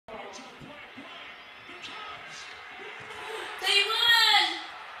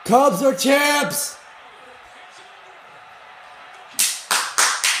Cubs are champs!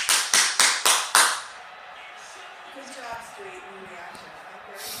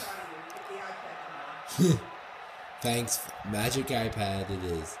 Thanks, Magic iPad it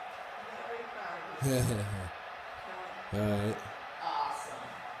is. Alright.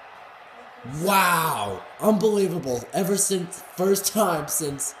 Wow! Unbelievable. Ever since, first time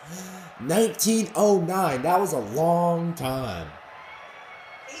since 1909. That was a long time.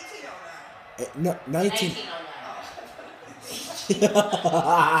 1809. No,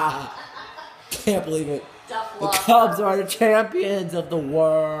 1909. Can't believe it. The Cubs are the champions of the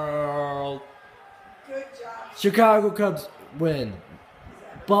world. Good job. Chicago Cubs win.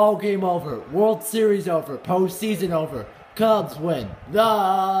 Ball game over. World Series over. Postseason over. Cubs win.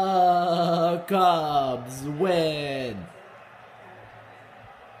 The Cubs win.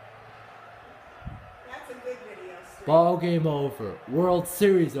 That's a good video. Ball game over. World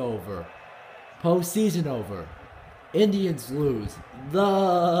Series over. Postseason over. Indians lose.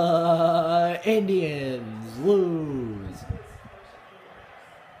 The Indians lose.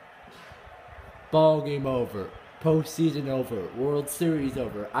 Ball game over. Postseason over. World Series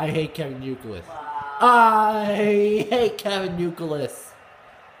over. I hate Kevin Youkilis. I hate Kevin Youkilis.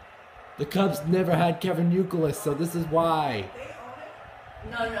 The Cubs never had Kevin Youkilis, so this is why.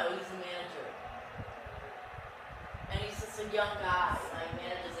 No, he's a manager. And he's just a young guy. Like,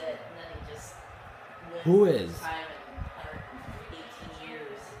 manages it, and then he just wins. Who is? Time in 118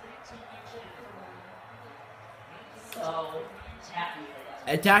 years. So happy for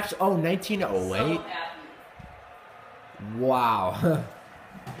that. It's actually, 1908? So happy. Wow. That's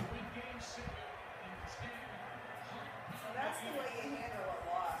the way you handle a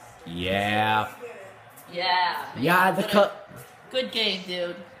loss. Yeah. Yeah. Yeah, the Cubs. Good game,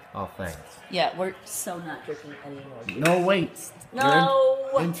 dude. Oh, thanks. Yeah, we're so not drinking anymore. No, wait. No.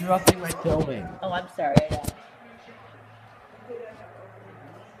 You're interrupting my filming. Oh, I'm sorry.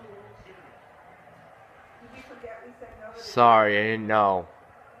 Sorry, I didn't know.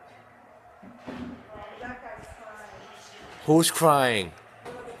 Who's crying?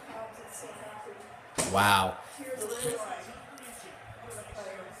 Wow.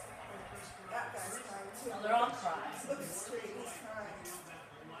 They're all crying.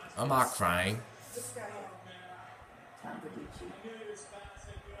 I'm not crying.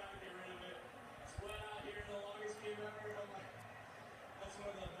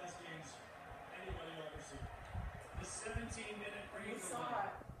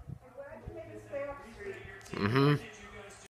 Mm-hmm.